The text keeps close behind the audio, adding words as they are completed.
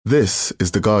This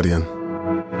is The Guardian.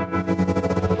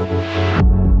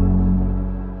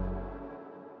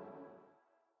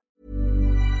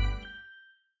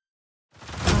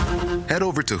 Head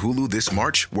over to Hulu this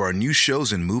March, where our new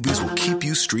shows and movies will keep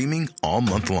you streaming all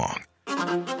month long.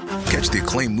 Catch the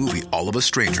acclaimed movie All of Us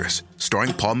Strangers,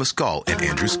 starring Paul Mescal and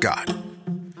Andrew Scott.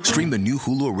 Stream the new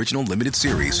Hulu original limited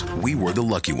series We Were the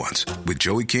Lucky Ones with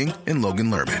Joey King and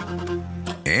Logan Lerman.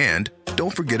 And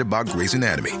don't forget about Grey's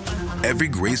Anatomy. Every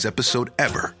Grey's episode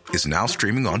ever is now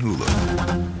streaming on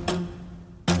Hulu.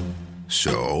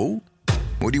 So,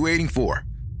 what are you waiting for?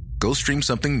 Go stream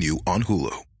something new on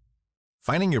Hulu.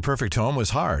 Finding your perfect home was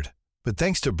hard, but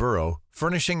thanks to Burrow,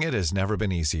 furnishing it has never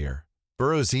been easier.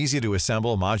 Burrow's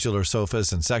easy-to-assemble modular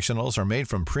sofas and sectionals are made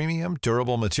from premium,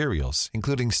 durable materials,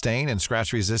 including stain and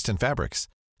scratch-resistant fabrics.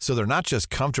 So they're not just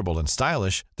comfortable and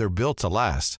stylish, they're built to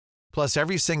last. Plus,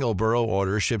 every single Burrow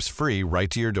order ships free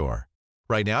right to your door.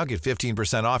 Right now, get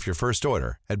 15% off your first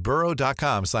order at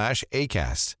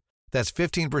burrow.com/ACAST. That's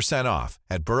 15% off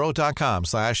at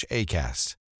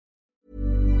burrow.com/ACAST.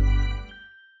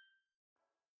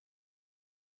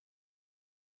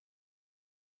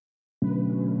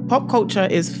 Pop culture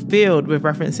is filled with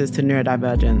references to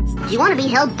neurodivergence. You want to be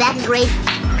held back a grade?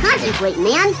 Concentrate,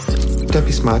 man. Don't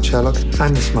be smart, Sherlock.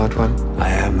 I'm the smart one. I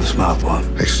am the smart one.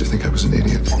 I used to think I was an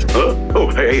idiot. Oh,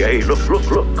 hey, look.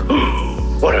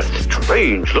 What a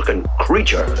strange-looking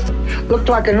creature. Looked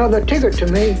like another Tigger to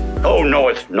me. Oh, no,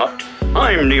 it's not.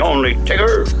 I'm the only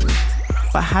Tigger.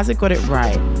 But has it got it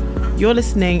right? You're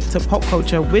listening to Pop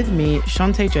Culture with me,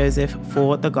 Chanté Joseph,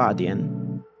 for The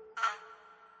Guardian.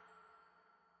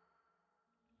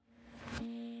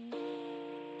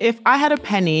 If I had a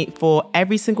penny for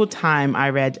every single time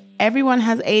I read "everyone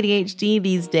has ADHD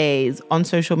these days" on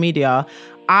social media,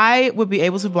 I would be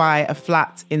able to buy a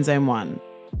flat in Zone 1.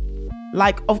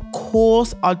 Like, of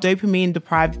course, our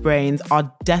dopamine-deprived brains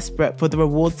are desperate for the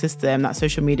reward system that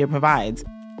social media provides.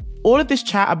 All of this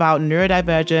chat about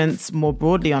neurodivergence more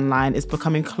broadly online is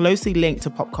becoming closely linked to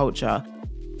pop culture.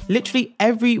 Literally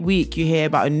every week you hear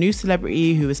about a new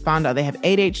celebrity who has found out they have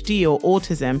ADHD or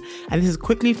autism, and this is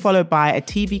quickly followed by a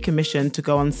TV commission to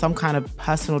go on some kind of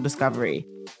personal discovery.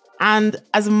 And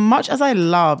as much as I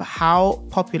love how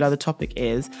popular the topic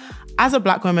is, as a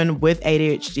Black woman with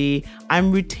ADHD,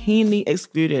 I'm routinely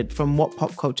excluded from what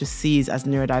pop culture sees as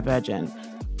neurodivergent.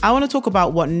 I want to talk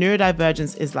about what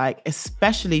neurodivergence is like,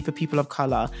 especially for people of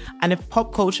color, and if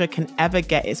pop culture can ever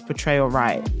get its portrayal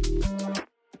right.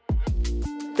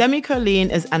 Demi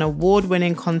Colleen is an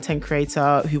award-winning content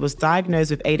creator who was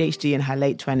diagnosed with ADHD in her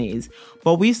late 20s,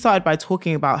 but we started by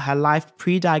talking about her life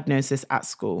pre-diagnosis at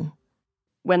school.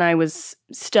 When I was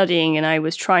studying and I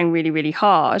was trying really, really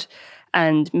hard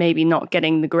and maybe not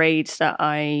getting the grades that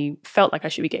I felt like I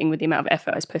should be getting with the amount of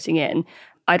effort I was putting in,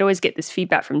 I'd always get this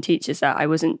feedback from teachers that I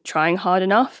wasn't trying hard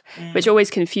enough, which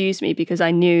always confused me because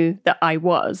I knew that I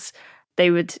was. They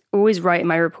would always write in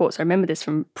my reports, I remember this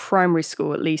from primary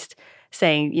school at least,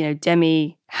 saying, you know,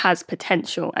 Demi has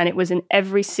potential. And it was in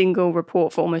every single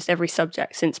report for almost every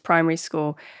subject since primary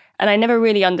school. And I never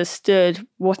really understood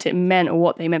what it meant or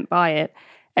what they meant by it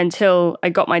until I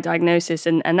got my diagnosis.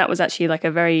 And that was actually like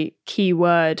a very key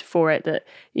word for it, that,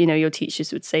 you know, your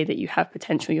teachers would say that you have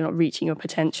potential, you're not reaching your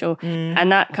potential.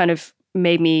 And that kind of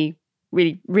made me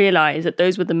really realize that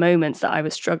those were the moments that I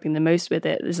was struggling the most with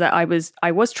it, is that I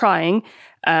was trying,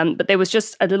 but there was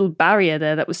just a little barrier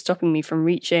there that was stopping me from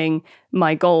reaching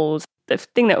my goals. The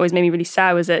thing that always made me really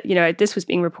sad was that, you know, this was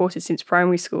being reported since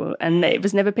primary school and it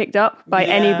was never picked up by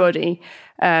anybody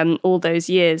all those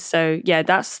years. So yeah,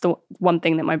 that's the one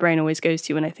thing that my brain always goes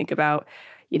to when I think about,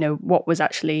 you know, what was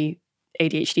actually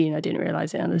ADHD, and I didn't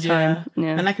realize it at the time.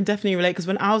 Yeah. And I can definitely relate, because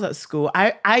when I was at school,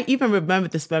 I even remember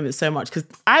this moment so much, because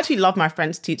I actually loved my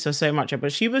French teacher so much,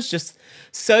 but she was just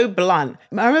so blunt.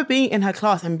 I remember being in her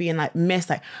class and being like, "Miss,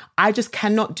 like, I just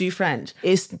cannot do French.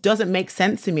 It doesn't make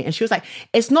sense to me." And she was like,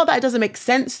 "It's not that it doesn't make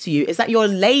sense to you, it's that you're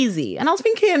lazy." And I was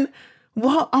thinking,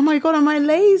 what? Oh my God, am I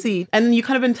lazy? And you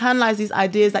kind of internalize these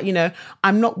ideas that, you know,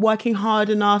 I'm not working hard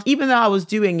enough, even though I was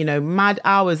doing, you know, mad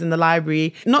hours in the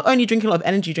library, not only drinking a lot of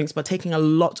energy drinks, but taking a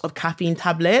lot of caffeine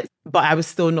tablets, but I was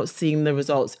still not seeing the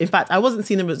results. In fact, I wasn't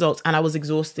seeing the results and I was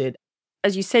exhausted.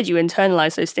 As you said, you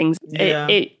internalize those things. Yeah.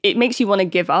 It makes you want to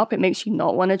give up. It makes you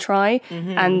not want to try.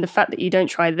 And the fact that you don't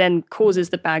try then causes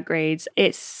the bad grades.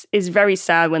 It's very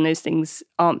sad when those things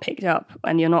aren't picked up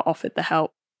and you're not offered the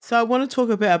help. So I want to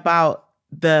talk a bit about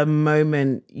the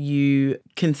moment you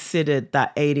considered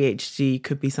that ADHD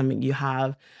could be something you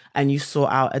have and you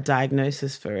sought out a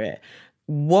diagnosis for it.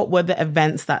 What were the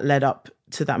events that led up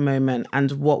to that moment,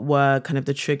 and what were kind of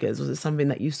the triggers? Was it something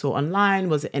that you saw online?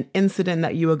 Was it an incident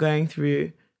that you were going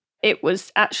through? It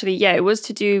was actually, it was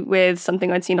to do with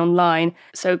something I'd seen online.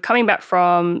 So coming back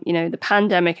from, the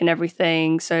pandemic and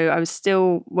everything, so I was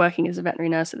still working as a veterinary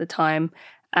nurse at the time,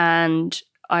 and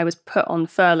I was put on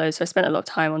furlough. So I spent a lot of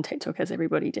time on TikTok, as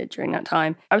everybody did during that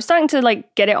time. I was starting to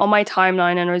get it on my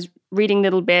timeline, and I was reading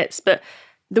little bits. But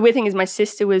the weird thing is my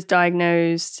sister was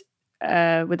diagnosed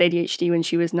with ADHD when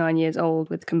she was 9 years old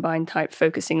with combined type,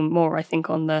 focusing more, I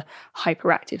think, on the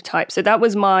hyperactive type. So that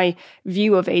was my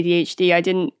view of ADHD. I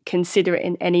didn't consider it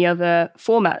in any other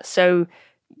format. So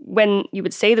when you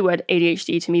would say the word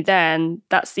ADHD to me then,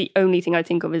 that's the only thing I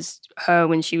think of as her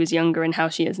when she was younger and how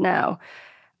she is now.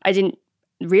 I didn't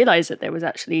realize that there was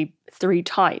actually 3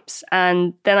 types.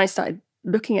 And then I started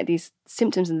looking at these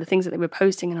symptoms and the things that they were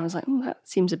posting, and I was like, that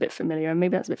seems a bit familiar.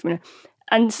 Maybe that's a bit familiar.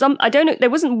 And I don't know, there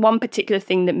wasn't one particular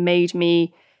thing that made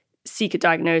me seek a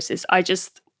diagnosis. I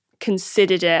just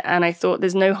considered it, and I thought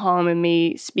there's no harm in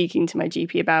me speaking to my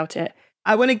GP about it.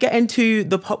 I want to get into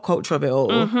the pop culture of it all.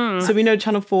 Mm-hmm. So we know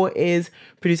Channel 4 is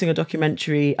producing a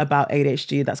documentary about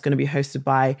ADHD that's going to be hosted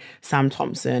by Sam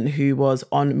Thompson, who was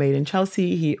on Made in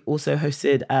Chelsea. He also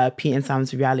hosted Pete and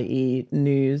Sam's Reality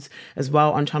News as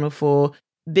well on Channel 4.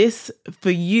 This, for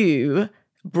you,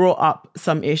 brought up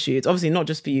some issues, obviously not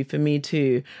just for you, for me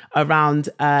too, around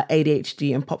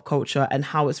ADHD and pop culture and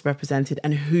how it's represented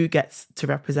and who gets to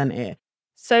represent it.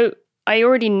 So I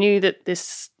already knew that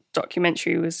this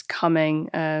documentary was coming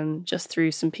just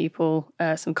through some people,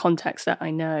 some contacts that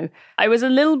I know. I was a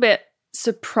little bit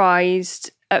surprised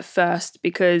at first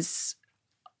because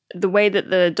the way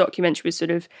that the documentary was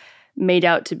sort of made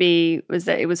out to be was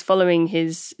that it was following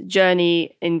his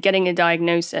journey in getting a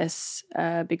diagnosis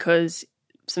because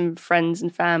some friends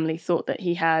and family thought that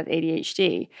he had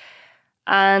ADHD.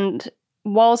 And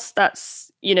whilst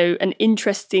that's, an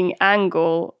interesting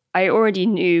angle, I already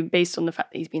knew, based on the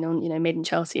fact that he's been on, Made in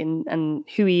Chelsea and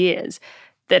who he is,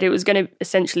 that it was going to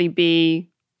essentially be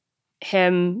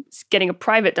him getting a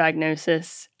private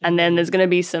diagnosis, and then there's going to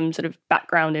be some sort of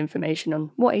background information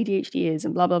on what ADHD is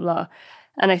and blah, blah, blah.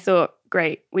 And I thought,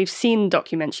 great, we've seen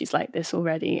documentaries like this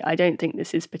already. I don't think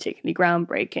this is particularly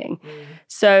groundbreaking.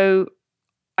 So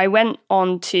I went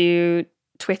on to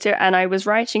Twitter and I was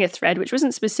writing a thread which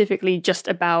wasn't specifically just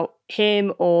about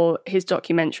him or his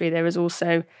documentary. There was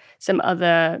also some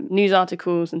other news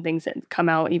articles and things that had come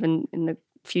out even in the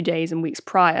few days and weeks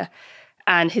prior.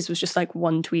 And his was just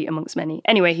one tweet amongst many.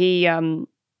 Anyway,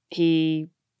 he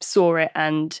saw it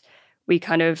and we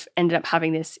kind of ended up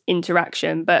having this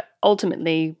interaction. But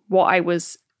ultimately, what I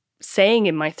was saying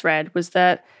in my thread was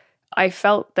that I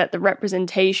felt that the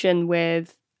representation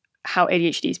with how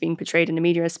ADHD is being portrayed in the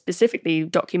media, specifically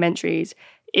documentaries,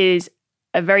 is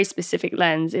a very specific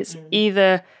lens. It's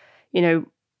either,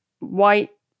 white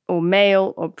or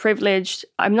male or privileged.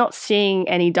 I'm not seeing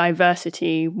any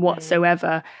diversity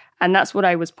whatsoever. And that's what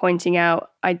I was pointing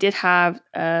out. I did have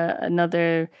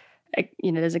another,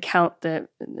 there's an account that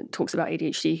talks about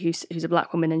ADHD who's a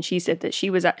Black woman, and she said that she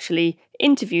was actually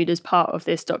interviewed as part of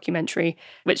this documentary,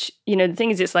 which, the thing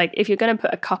is, it's if you're going to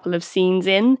put a couple of scenes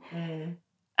in,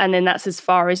 and then that's as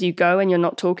far as you go, and you're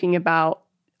not talking about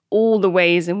all the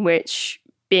ways in which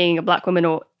being a Black woman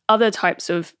or other types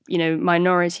of,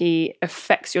 minority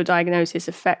affects your diagnosis,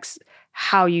 affects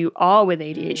how you are with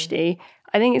ADHD.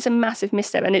 I think it's a massive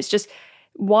misstep. And it's just,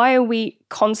 why are we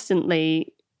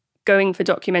constantly going for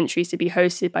documentaries to be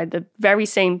hosted by the very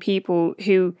same people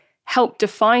who helped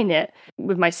define it?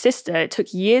 With my sister, it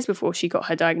took years before she got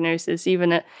her diagnosis,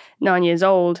 even at 9 years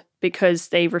old, because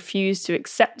they refused to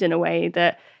accept in a way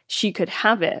that she could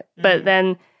have it. But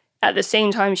then at the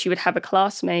same time, she would have a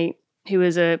classmate who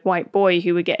was a white boy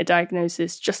who would get a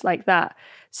diagnosis just like that.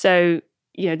 So,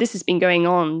 this has been going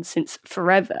on since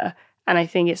forever. And I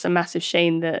think it's a massive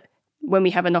shame that when we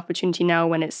have an opportunity now,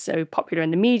 when it's so popular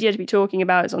in the media to be talking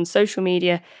about, it's on social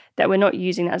media, that we're not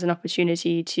using that as an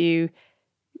opportunity to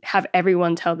have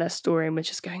everyone tell their story, and we're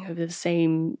just going over the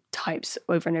same types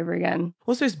over and over again.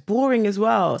 Also, it's boring as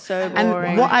well. So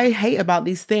boring. And what I hate about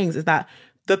these things is that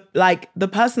the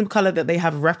person of color that they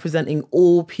have representing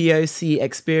all POC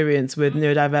experience with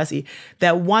neurodiversity,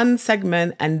 they're one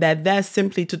segment and they're there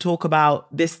simply to talk about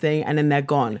this thing and then they're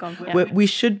gone. We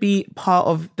should be part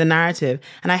of the narrative.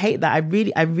 And I hate that.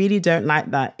 I really don't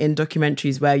like that in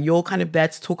documentaries where you're kind of there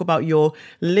to talk about your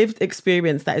lived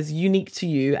experience that is unique to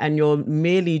you, and you're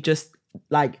merely just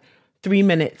 3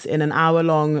 minutes in an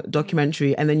hour-long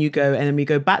documentary, and then we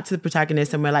go back to the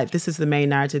protagonist and we're like, this is the main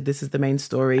narrative, this is the main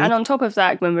story. And on top of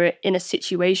that, when we're in a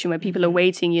situation where people are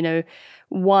waiting,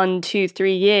 1, 2,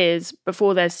 3 years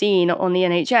before they're seen on the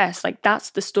NHS,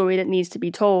 that's the story that needs to be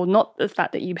told, not the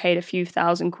fact that you paid a few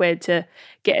 £1,000 to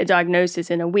get a diagnosis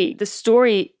in a week. The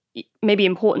story maybe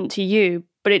important to you,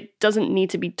 but it doesn't need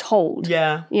to be told.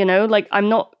 Yeah. You know, like, I'm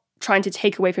not trying to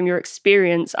take away from your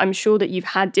experience. I'm sure that you've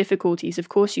had difficulties. Of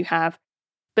course you have.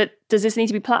 But does this need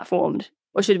to be platformed?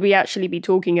 Or should we actually be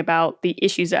talking about the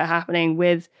issues that are happening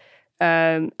with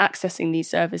accessing these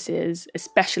services,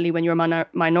 especially when you're a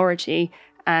minority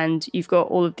and you've got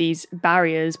all of these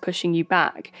barriers pushing you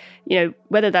back? You know,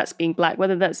 whether that's being Black,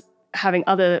 whether that's having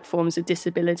other forms of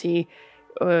disability,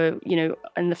 or, you know,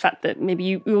 and the fact that maybe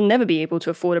you will never be able to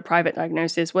afford a private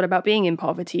diagnosis. What about being in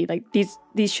poverty? Like, these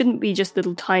shouldn't be just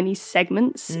little tiny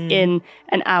segments in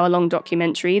an hour-long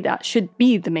documentary. That should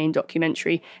be the main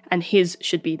documentary, and his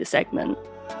should be the segment.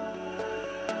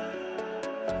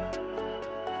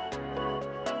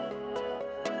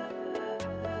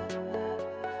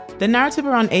 The narrative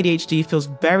around ADHD feels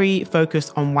very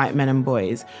focused on white men and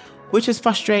boys, which is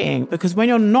frustrating because when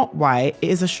you're not white, it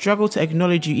is a struggle to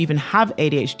acknowledge you even have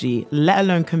ADHD, let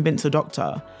alone convince a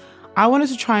doctor. I wanted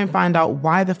to try and find out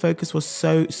why the focus was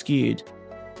so skewed.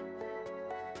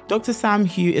 Dr. Sam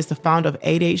Hugh is the founder of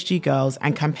ADHD Girls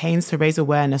and campaigns to raise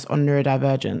awareness on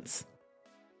neurodivergence.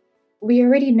 We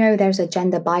already know there's a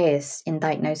gender bias in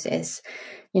diagnosis,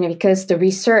 because the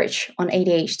research on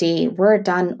ADHD were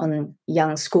done on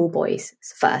young schoolboys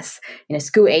first,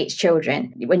 school-age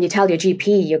children. When you tell your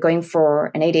GP you're going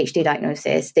for an ADHD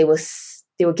diagnosis, they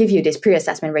will give you this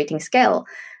pre-assessment rating scale.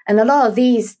 And a lot of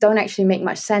these don't actually make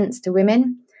much sense to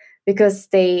women because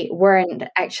they weren't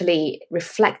actually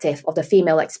reflective of the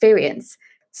female experience.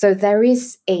 So there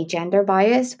is a gender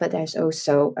bias, but there's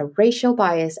also a racial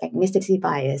bias, ethnicity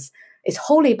bias. It's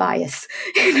wholly biased.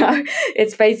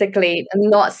 It's basically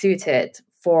not suited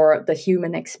for the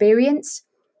human experience.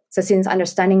 So since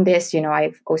understanding this,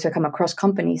 I've also come across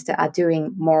companies that are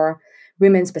doing more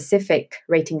women-specific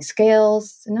rating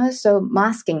scales, and also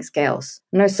masking scales,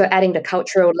 and also adding the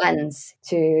cultural lens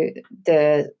to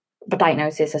the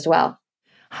diagnosis as well.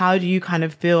 How do you kind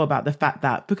of feel about the fact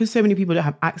that because so many people don't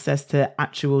have access to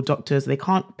actual doctors, they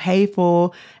can't pay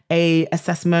for a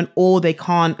assessment, or they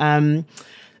can't...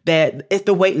 if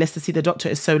the wait list to see the doctor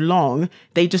is so long,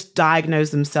 they just diagnose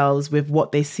themselves with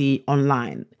what they see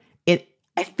online.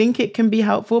 I think it can be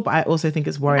helpful, but I also think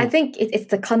it's worrying. I think it's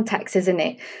the context, isn't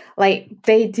it? Like,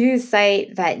 they do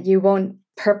say that you won't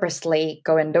purposely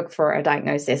go and look for a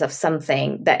diagnosis of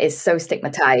something that is so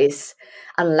stigmatized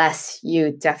unless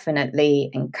you definitely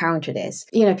encounter this.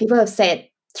 People have said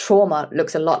trauma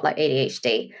looks a lot like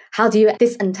ADHD. How do you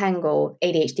disentangle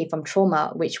ADHD from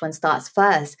trauma? Which one starts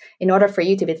first? In order for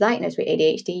you to be diagnosed with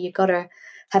ADHD, you gotta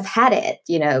have had it,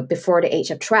 before the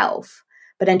age of 12.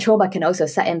 But then trauma can also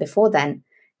set in before then.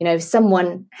 If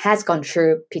someone has gone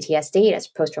through PTSD, that's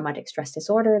post-traumatic stress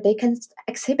disorder, they can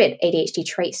exhibit ADHD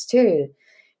traits too.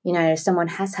 If someone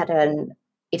has an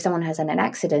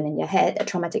accident in your head, a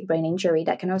traumatic brain injury,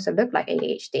 that can also look like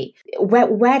ADHD.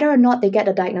 Whether or not they get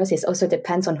a diagnosis also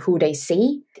depends on who they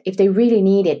see. If they really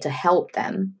need it to help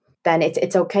them, then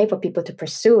it's okay for people to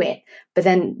pursue it. But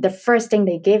then the first thing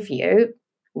they give you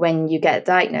when you get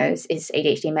diagnosed is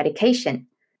ADHD medication.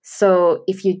 So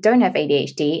if you don't have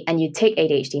ADHD and you take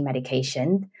ADHD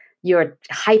medication, you're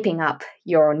hyping up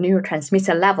your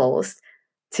neurotransmitter levels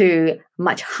to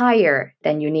much higher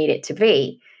than you need it to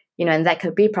be. And that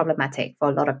could be problematic for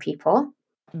a lot of people.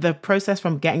 The process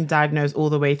from getting diagnosed all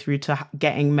the way through to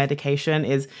getting medication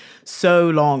is so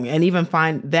long. And even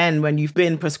then when you've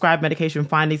been prescribed medication,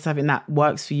 finding something that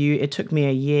works for you, it took me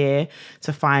a year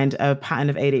to find a pattern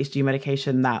of ADHD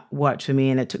medication that worked for me.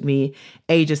 And it took me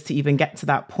ages to even get to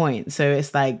that point. So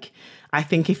it's like, I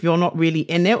think if you're not really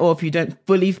in it, or if you don't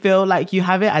fully feel like you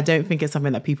have it, I don't think it's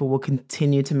something that people will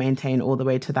continue to maintain all the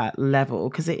way to that level,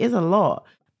 because it is a lot.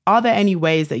 Are there any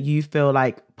ways that you feel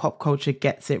like pop culture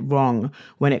gets it wrong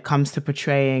when it comes to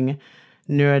portraying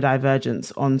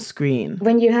neurodivergence on screen?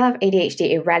 When you have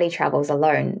ADHD, it rarely travels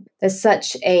alone. There's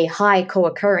such a high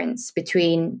co-occurrence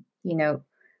between,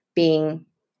 being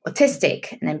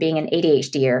autistic and then being an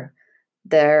ADHDer.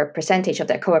 The percentage of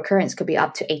that co-occurrence could be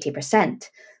up to 80%.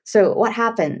 So what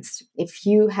happens if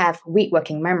you have weak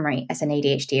working memory as an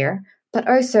ADHDer, but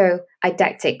also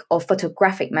eidetic or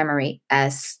photographic memory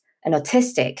as an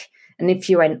autistic? And if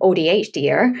you're an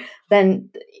ODHDer, then,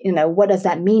 what does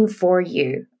that mean for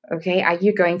you? Okay, are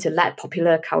you going to let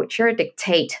popular culture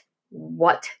dictate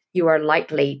what you are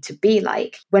likely to be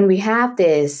like? When we have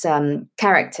these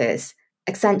characters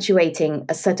accentuating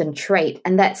a certain trait,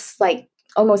 and that's like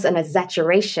almost an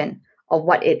exaggeration of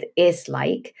what it is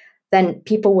like, then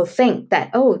people will think that,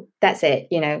 oh, that's it,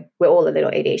 we're all a little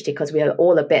ADHD because we are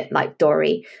all a bit like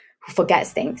Dory who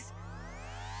forgets things.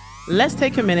 Let's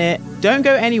take a minute, don't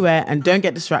go anywhere, and don't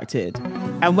get distracted.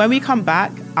 And when we come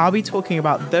back, I'll be talking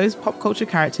about those pop culture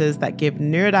characters that give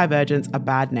neurodivergence a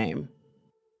bad name.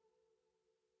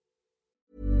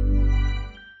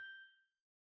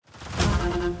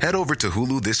 Head over to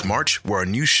Hulu this March, where our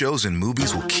new shows and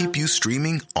movies will keep you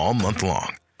streaming all month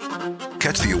long.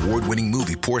 Catch the award-winning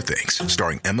movie Poor Things,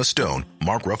 starring Emma Stone,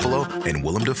 Mark Ruffalo, and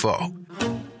Willem Dafoe.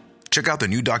 Check out the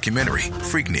new documentary,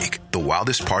 Freaknik, The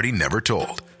Wildest Party Never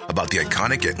Told, about the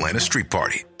iconic Atlanta Street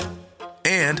Party.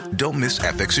 And don't miss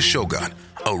FX's Shogun,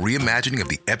 a reimagining of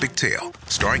the epic tale,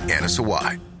 starring Anna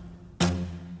Sawai.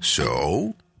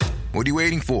 So, what are you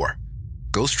waiting for?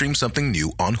 Go stream something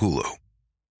new on Hulu.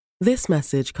 This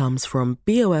message comes from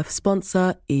BOF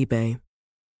sponsor eBay.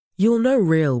 You'll know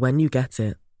real when you get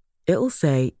it. It'll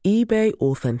say eBay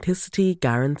Authenticity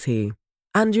Guarantee.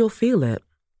 And you'll feel it.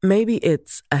 Maybe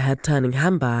it's a head-turning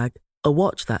handbag, a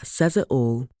watch that says it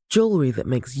all, jewelry that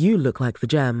makes you look like the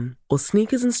gem, or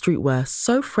sneakers and streetwear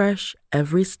so fresh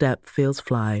every step feels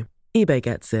fly. eBay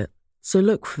gets it. So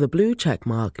look for the blue check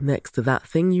mark next to that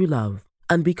thing you love.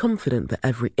 And be confident that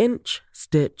every inch,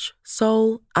 stitch,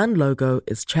 sole, and logo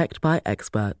is checked by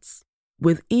experts.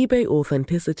 With eBay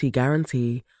Authenticity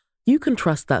Guarantee, you can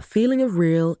trust that feeling of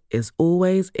real is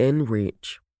always in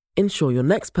reach. Ensure your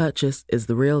next purchase is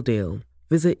the real deal.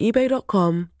 Visit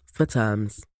ebay.com for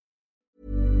terms.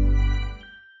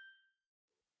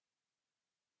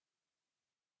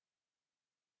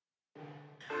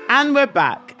 And we're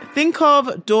back. Think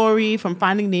of Dory from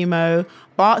Finding Nemo,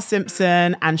 Bart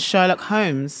Simpson, and Sherlock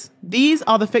Holmes. These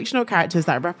are the fictional characters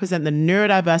that represent the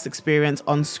neurodiverse experience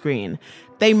on screen.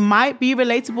 They might be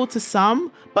relatable to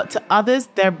some, but to others,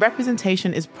 their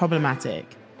representation is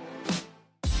problematic.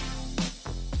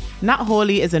 Nat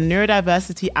Hawley is a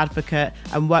neurodiversity advocate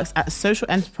and works at a social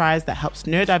enterprise that helps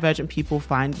neurodivergent people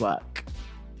find work.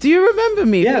 Do you remember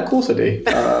me? Yeah, of course I do.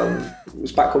 It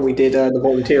was back when we did the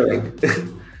volunteering.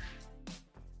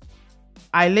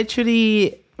 I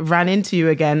literally ran into you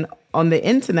again on the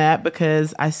internet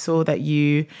because I saw that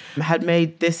you had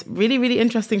made this really, really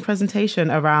interesting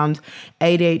presentation around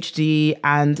ADHD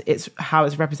and how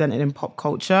it's represented in pop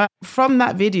culture. From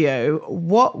that video,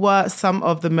 what were some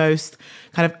of the most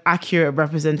kind of accurate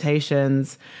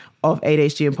representations of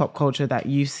ADHD in pop culture that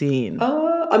you've seen?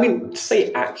 To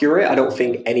say accurate, I don't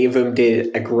think any of them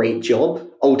did a great job.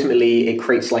 Ultimately, it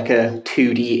creates like a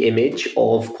 2D image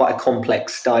of quite a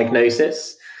complex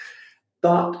diagnosis.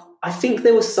 But I think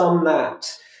there were some that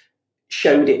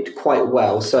showed it quite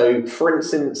well. So, for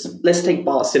instance, let's take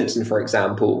Bart Simpson, for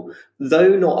example.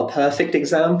 Though not a perfect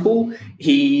example,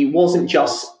 he wasn't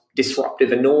just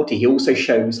disruptive and naughty. He also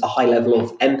shows a high level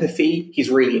of empathy. He's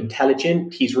really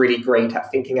intelligent. He's really great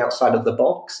at thinking outside of the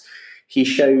box. He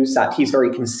shows that he's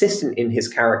very consistent in his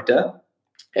character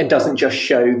and doesn't just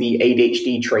show the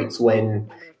ADHD traits when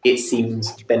it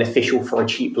seems beneficial for a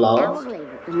cheap laugh.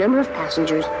 The number of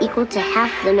passengers equal to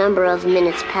half the number of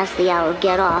minutes past the hour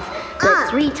get off, but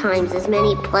 3 times as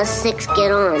many plus 6 get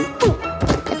on.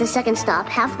 At the second stop,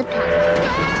 half the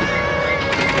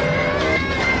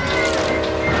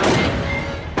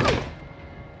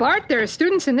Bart, there are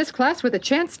students in this class with a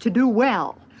chance to do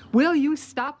well. Will you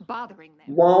stop bothering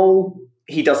them? While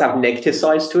he does have negative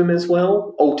sides to him as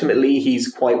well, ultimately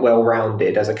he's quite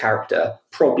well-rounded as a character,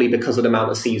 probably because of the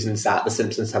amount of seasons that The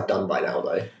Simpsons have done by now,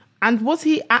 though. And was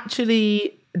he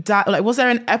actually, was there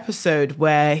an episode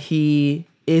where he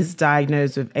is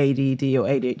diagnosed with ADD or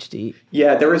ADHD?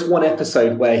 Yeah, there is one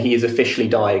episode where he is officially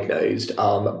diagnosed,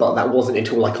 but that wasn't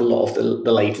until like a lot of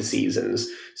the later seasons.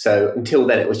 So until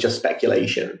then, it was just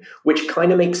speculation, which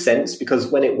kind of makes sense because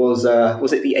when it was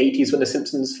it the 80s when The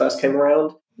Simpsons first came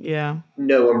around? Yeah.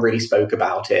 No one really spoke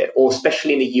about it, or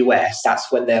especially in the US,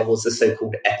 that's when there was the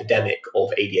so-called epidemic of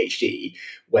ADHD,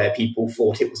 where people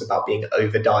thought it was about being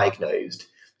overdiagnosed.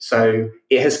 So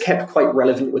it has kept quite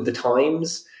relevant with the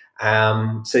times.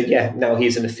 So yeah, now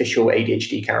he's an official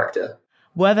ADHD character.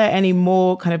 Were there any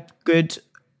more kind of good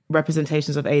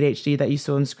representations of ADHD that you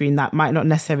saw on screen that might not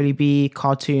necessarily be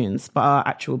cartoons, but are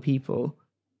actual people?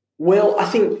 Well, I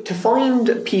think to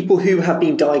find people who have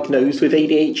been diagnosed with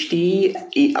ADHD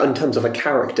in terms of a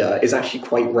character is actually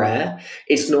quite rare.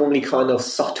 It's normally kind of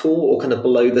subtle or kind of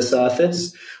below the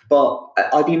surface. But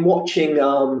I've been watching,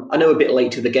 I know a bit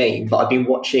late to the game, but I've been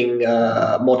watching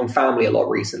Modern Family a lot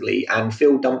recently. And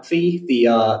Phil Dunphy,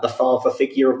 the father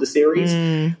figure of the series,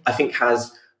 I think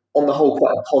has, on the whole,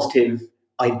 quite a positive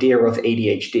idea of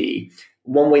ADHD.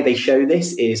 One way they show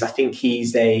this is I think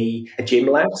he's a gym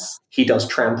lass. He does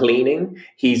trampolining.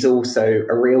 He's also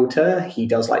a realtor. He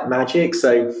does like magic.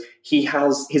 So he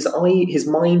has his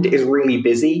mind is really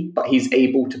busy, but he's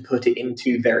able to put it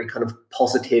into very kind of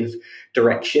positive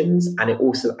directions. And it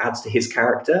also adds to his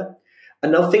character.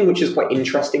 Another thing which is quite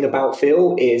interesting about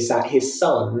Phil is that his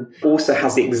son also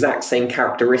has the exact same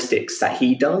characteristics that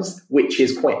he does, which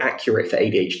is quite accurate for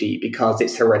ADHD because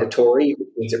it's hereditary, which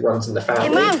means it runs in the family.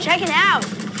 Hey, Mom, check it out.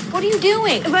 What are you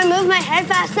doing? If I move my head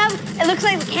fast enough, it looks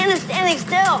like the can is standing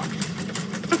still.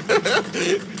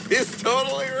 It's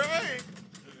totally right.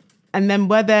 And then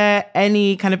were there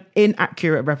any kind of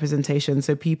inaccurate representation?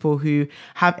 So people who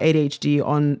have ADHD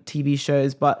on TV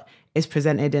shows, but it's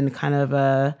presented in kind of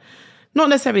a, not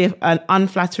necessarily an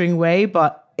unflattering way,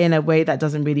 but in a way that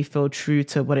doesn't really feel true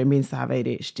to what it means to have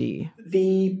ADHD?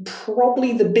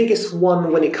 Probably the biggest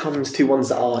one when it comes to ones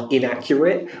that are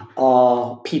inaccurate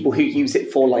are people who use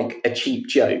it for like a cheap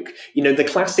joke. You know, the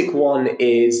classic one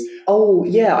is, oh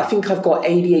yeah, I think I've got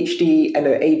ADHD and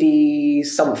AD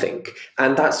something.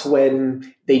 And that's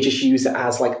when they just use it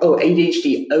as like, oh,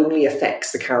 ADHD only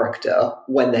affects the character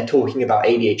when they're talking about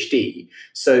ADHD.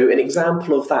 So an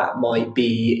example of that might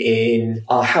be in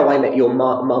How I Met Your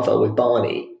Mother with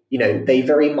Barney. You know,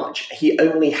 he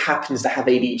only happens to have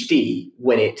ADHD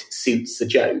when it suits the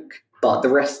joke. But the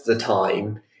rest of the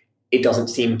time, it doesn't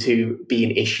seem to be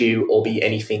an issue or be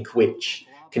anything which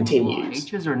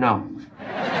continues. H's or no?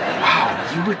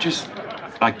 Wow, you were just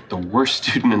like the worst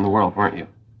student in the world, weren't you?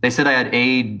 They said I had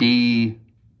AD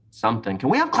something. Can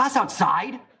we have class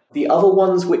outside? The other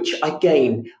ones, which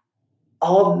again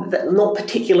are not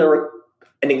particular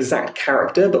an exact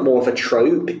character, but more of a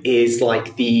trope, is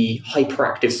like the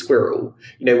hyperactive squirrel.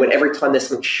 You know, when every time there's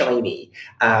something shiny,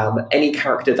 any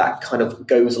character that kind of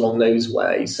goes along those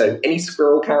ways. So any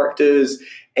squirrel characters,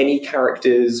 any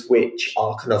characters which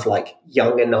are kind of like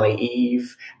young and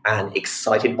naive and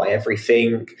excited by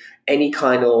everything, any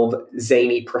kind of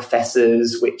zany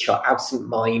professors which are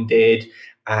absent-minded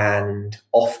and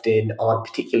often aren't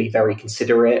particularly very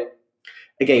considerate.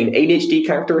 Again, ADHD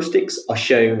characteristics are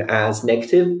shown as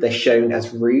negative. They're shown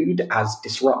as rude, as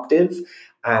disruptive,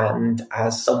 and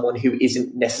as someone who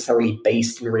isn't necessarily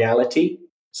based in reality.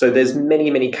 So there's many,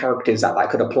 many characters that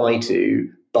could apply to,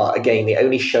 but again, they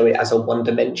only show it as a one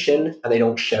dimension, and they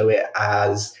don't show it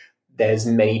as there's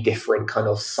many different kind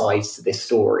of sides to this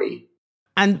story.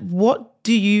 And what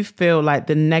do you feel like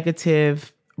the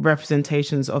negative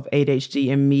representations of ADHD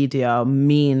in media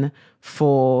mean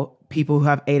for people who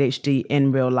have ADHD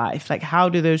in real life? Like, how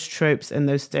do those tropes and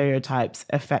those stereotypes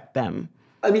affect them?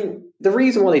 I mean, the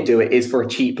reason why they do it is for a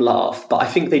cheap laugh, but I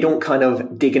think they don't kind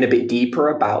of dig in a bit deeper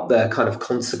about the kind of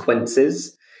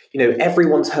consequences. You know,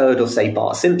 everyone's heard of, say,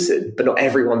 Bart Simpson, but not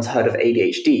everyone's heard of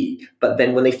ADHD. But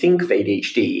then when they think of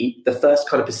ADHD, the first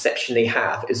kind of perception they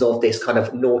have is of this kind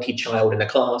of naughty child in a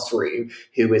classroom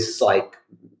who is like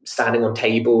standing on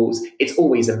tables. It's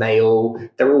always a male.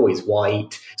 They're always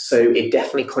white. So it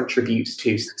definitely contributes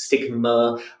to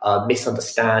stigma,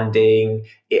 misunderstanding.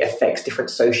 It affects different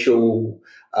social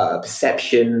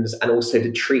perceptions and also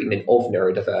the treatment of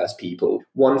neurodiverse people.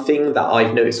 One thing that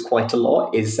I've noticed quite a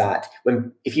lot is that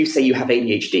if you say you have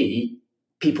ADHD,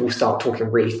 people start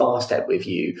talking really fast with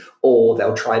you, or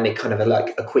they'll try and make kind of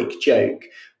a quick joke.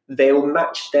 They'll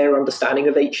match their understanding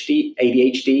of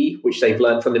ADHD, which they've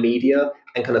learned from the media,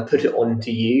 and kind of put it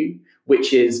onto you,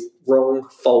 which is wrong,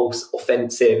 false,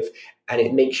 offensive, and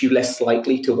it makes you less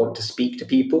likely to want to speak to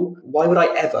people. Why would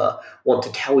I ever want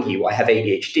to tell you I have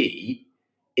ADHD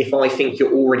if I think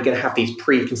you're already going to have these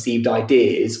preconceived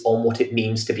ideas on what it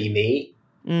means to be me?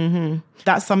 Mm-hmm.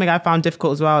 That's something I found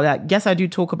difficult as well. Like, yes, I do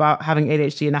talk about having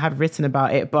ADHD and I have written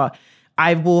about it, but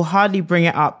I will hardly bring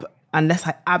it up unless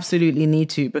I absolutely need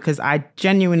to, because I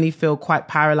genuinely feel quite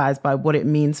paralyzed by what it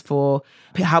means for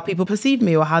how people perceive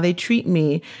me or how they treat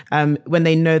me when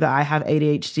they know that I have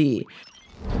ADHD.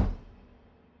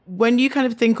 When you kind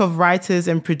of think of writers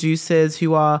and producers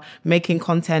who are making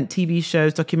content, TV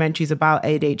shows, documentaries about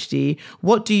ADHD,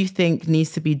 what do you think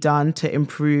needs to be done to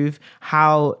improve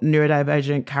how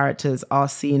neurodivergent characters are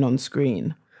seen on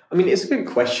screen? I mean, it's a good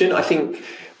question. I think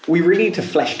we really need to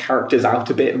flesh characters out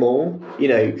a bit more, you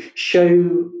know,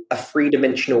 show a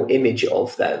three-dimensional image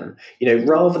of them, you know,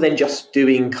 rather than just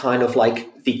doing kind of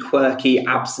like the quirky,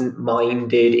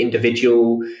 absent-minded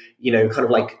individual, you know, kind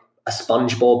of like a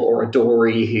SpongeBob or a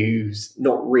Dory who's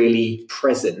not really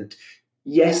present.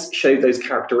 Yes, show those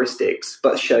characteristics,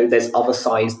 but show there's other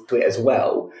sides to it as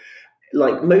well.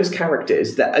 Like most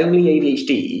characters, they're only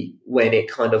ADHD when it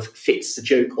kind of fits the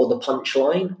joke or the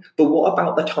punchline. But what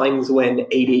about the times when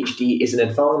ADHD is an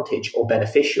advantage or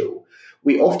beneficial?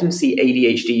 we often see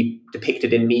ADHD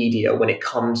depicted in media when it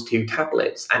comes to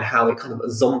tablets and how it kind of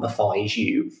zombifies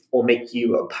you or make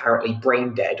you apparently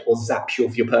brain dead or zaps you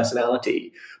of your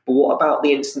personality. But what about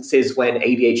the instances when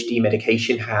ADHD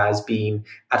medication has been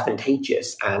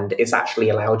advantageous and it's actually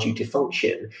allowed you to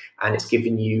function and it's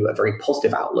given you a very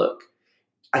positive outlook?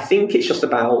 I think it's just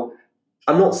about,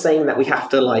 I'm not saying that we have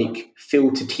to like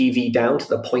filter TV down to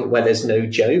the point where there's no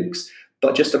jokes,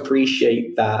 but just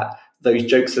appreciate that those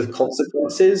jokes have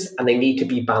consequences and they need to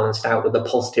be balanced out with the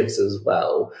positives as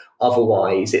well.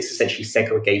 Otherwise, it's essentially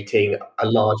segregating a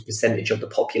large percentage of the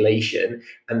population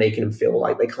and making them feel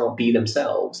like they can't be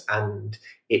themselves. And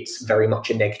it's very much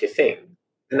a negative thing.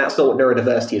 And that's not what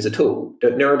neurodiversity is at all.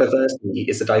 Neurodiversity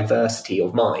is a diversity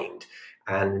of mind,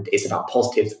 and it's about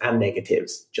positives and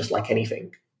negatives, just like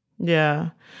anything. Yeah.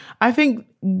 I think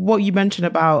what you mentioned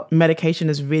about medication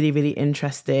is really, really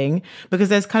interesting because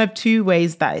there's kind of two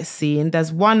ways that it's seen.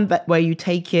 There's one that where you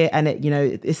take it and it, you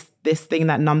know, it's this thing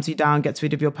that numbs you down, gets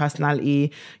rid of your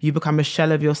personality, you become a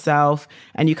shell of yourself,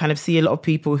 and you kind of see a lot of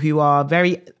people who are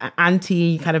very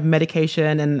anti kind of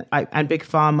medication and big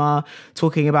pharma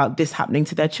talking about this happening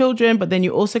to their children. But then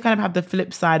you also kind of have the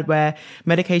flip side where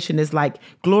medication is like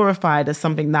glorified as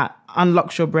something that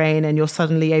unlocks your brain and you're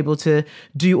suddenly able to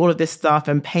do all of this stuff,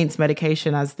 and paints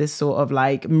medication as this sort of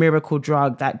like miracle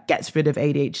drug that gets rid of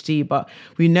ADHD. But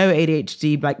we know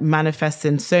ADHD like manifests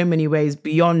in so many ways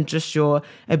beyond just your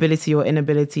ability or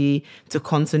inability to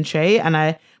concentrate. And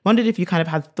I wondered if you kind of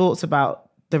had thoughts about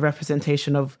the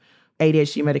representation of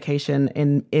ADHD medication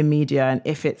in media and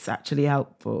if it's actually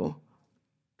helpful.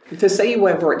 To say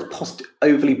whether it's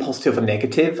overly positive or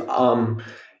negative,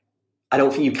 I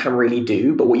don't think you can really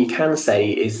do, but what you can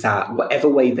say is that whatever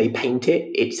way they paint it,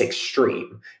 it's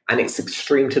extreme. And it's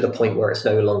extreme to the point where it's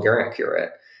no longer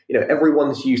accurate. You know,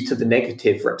 everyone's used to the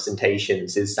negative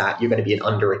representations is that you're going to be an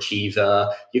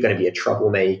underachiever, you're going to be a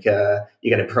troublemaker,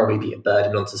 you're going to probably be a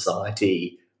burden on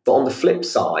society. But on the flip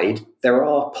side, there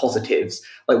are positives.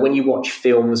 Like when you watch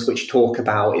films which talk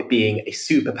about it being a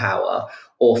superpower,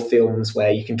 or films where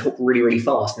you can talk really, really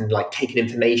fast and like take in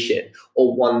information,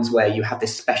 or ones where you have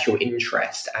this special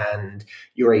interest and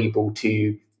you're able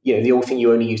to, you know, the old thing,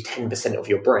 you only use 10% of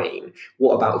your brain.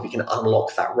 What about if we can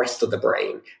unlock that rest of the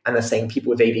brain? And they're saying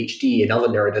people with ADHD and other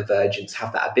neurodivergence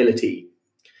have that ability.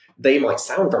 They might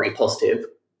sound very positive,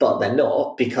 but they're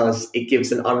not, because it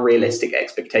gives an unrealistic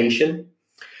expectation.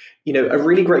 You know, a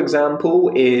really great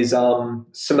example is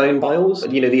Simone Biles,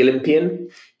 you know, the Olympian.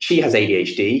 She has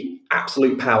ADHD,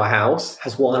 absolute powerhouse,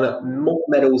 has won more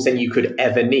medals than you could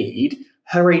ever need.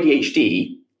 Her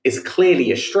ADHD is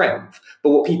clearly a strength.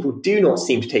 But what people do not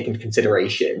seem to take into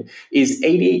consideration is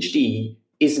ADHD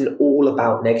isn't all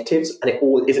about negatives and it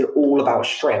isn't all about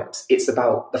strengths. It's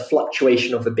about the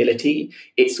fluctuation of ability.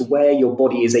 It's where your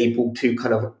body is able to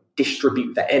kind of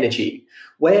distribute the energy.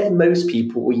 Where most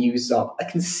people will use up a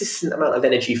consistent amount of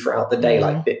energy throughout the day,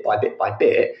 like bit by bit by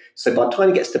bit. So by the time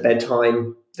it gets to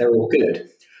bedtime, they're all good.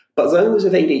 But those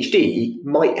with ADHD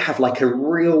might have like a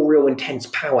real intense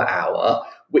power hour,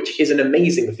 which is an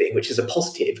amazing thing, which is a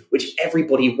positive, which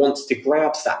everybody wants to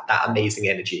grab that amazing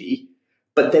energy.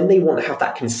 But then they want to have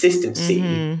that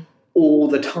consistency all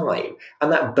the time.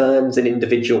 And that burns an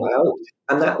individual out.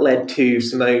 And that led to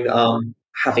Simone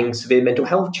having severe mental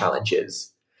health challenges.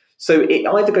 So it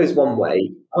either goes one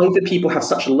way, either people have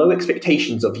such low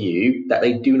expectations of you that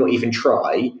they do not even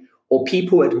try, or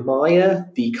people admire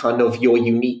the kind of your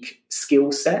unique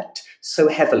skill set so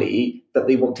heavily that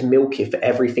they want to milk it for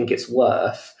everything it's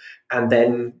worth. And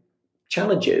then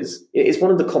challenges. It's one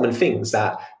of the common things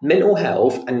that mental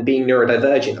health and being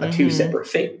neurodivergent are two separate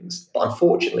things. But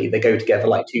unfortunately, they go together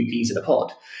like two peas in a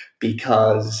pod,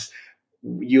 because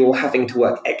you're having to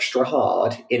work extra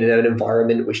hard in an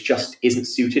environment which just isn't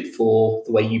suited for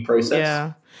the way you process.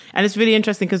 Yeah. And it's really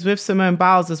interesting because with Simone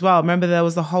Biles as well, remember there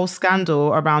was a whole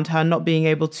scandal around her not being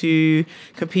able to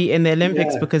compete in the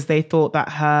Olympics because they thought that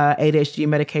her ADHD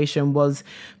medication was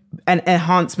an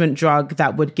enhancement drug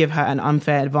that would give her an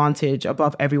unfair advantage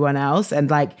above everyone else. And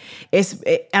like,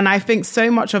 and I think so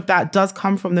much of that does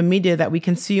come from the media that we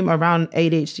consume around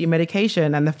ADHD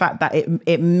medication, and the fact that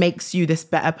it makes you this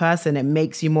better person, it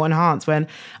makes you more enhanced, when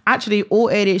actually all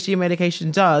ADHD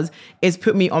medication does is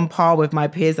put me on par with my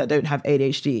peers that don't have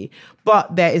ADHD.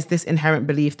 But there is this inherent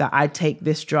belief that I take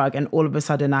this drug and all of a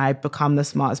sudden I become the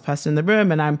smartest person in the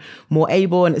room and I'm more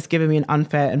able, and it's giving me an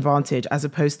unfair advantage, as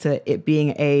opposed to it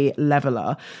being a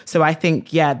leveler. So I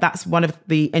think, yeah, that's one of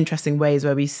the interesting ways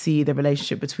where we see the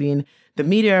relationship between the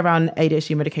media around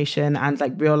ADHD medication and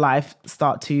like real life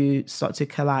start to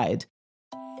collide.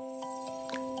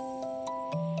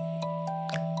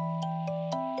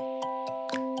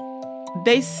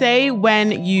 They say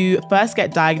when you first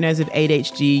get diagnosed with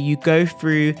ADHD, you go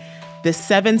through the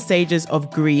 7 stages of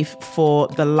grief for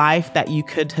the life that you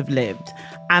could have lived.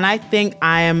 And I think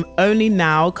I am only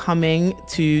now coming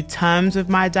to terms with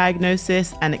my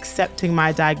diagnosis and accepting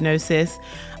my diagnosis.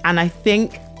 And I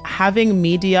think having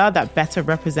media that better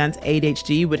represents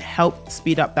ADHD would help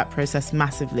speed up that process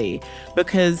massively,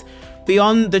 because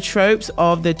beyond the tropes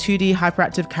of the 2D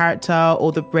hyperactive character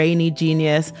or the brainy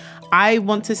genius, I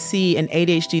want to see an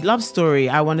ADHD love story.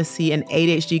 I want to see an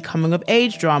ADHD coming of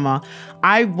age drama.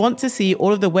 I want to see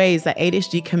all of the ways that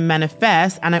ADHD can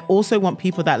manifest. And I also want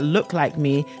people that look like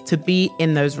me to be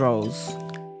in those roles.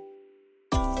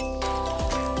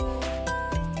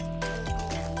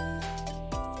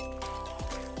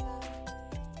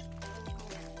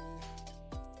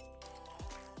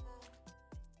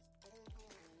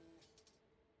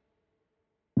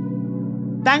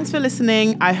 Thanks for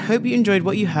listening. I hope you enjoyed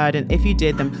what you heard, and if you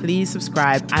did, then please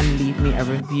subscribe and leave me a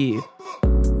review.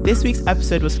 This week's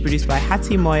episode was produced by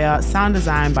Hattie Moya, sound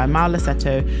design by Mal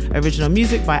Lasetto, original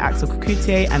music by Axel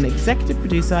Cocoutier, and the executive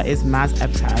producer is Maz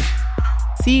Ebtad.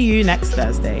 See you next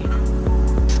Thursday.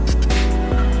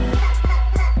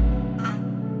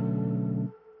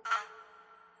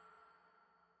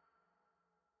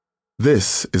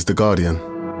 This is The Guardian.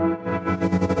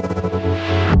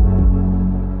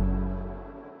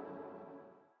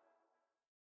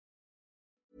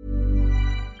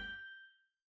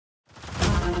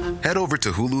 Head over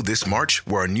to Hulu this March,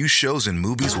 where our new shows and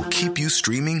movies will keep you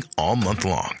streaming all month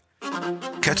long.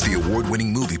 Catch the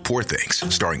award-winning movie Poor Things,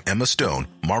 starring Emma Stone,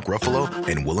 Mark Ruffalo,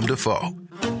 and Willem Dafoe.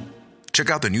 Check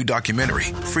out the new documentary,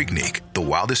 Freaknik, The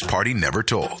Wildest Party Never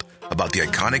Told, about the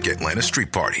iconic Atlanta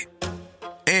Street Party.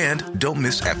 And don't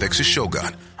miss FX's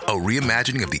Shogun, a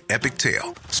reimagining of the epic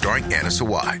tale, starring Anna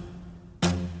Sawai.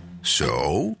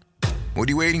 So, what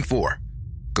are you waiting for?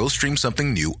 Go stream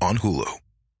something new on Hulu.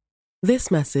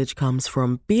 This message comes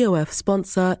from BOF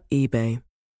sponsor eBay.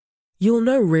 You'll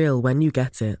know real when you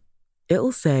get it.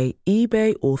 It'll say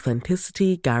eBay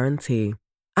Authenticity Guarantee.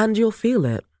 And you'll feel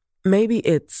it. Maybe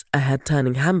it's a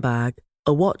head-turning handbag,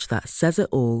 a watch that says it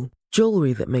all,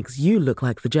 jewelry that makes you look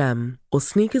like the gem, or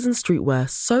sneakers and streetwear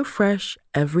so fresh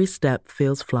every step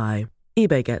feels fly.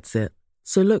 eBay gets it.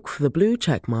 So look for the blue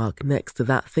check mark next to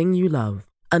that thing you love.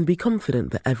 And be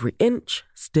confident that every inch,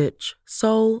 stitch,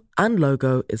 sole, and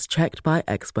logo is checked by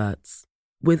experts.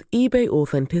 With eBay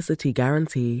Authenticity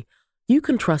Guarantee, you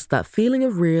can trust that feeling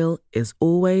of real is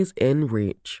always in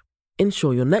reach.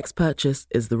 Ensure your next purchase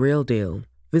is the real deal.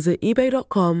 Visit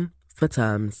eBay.com for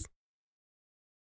terms.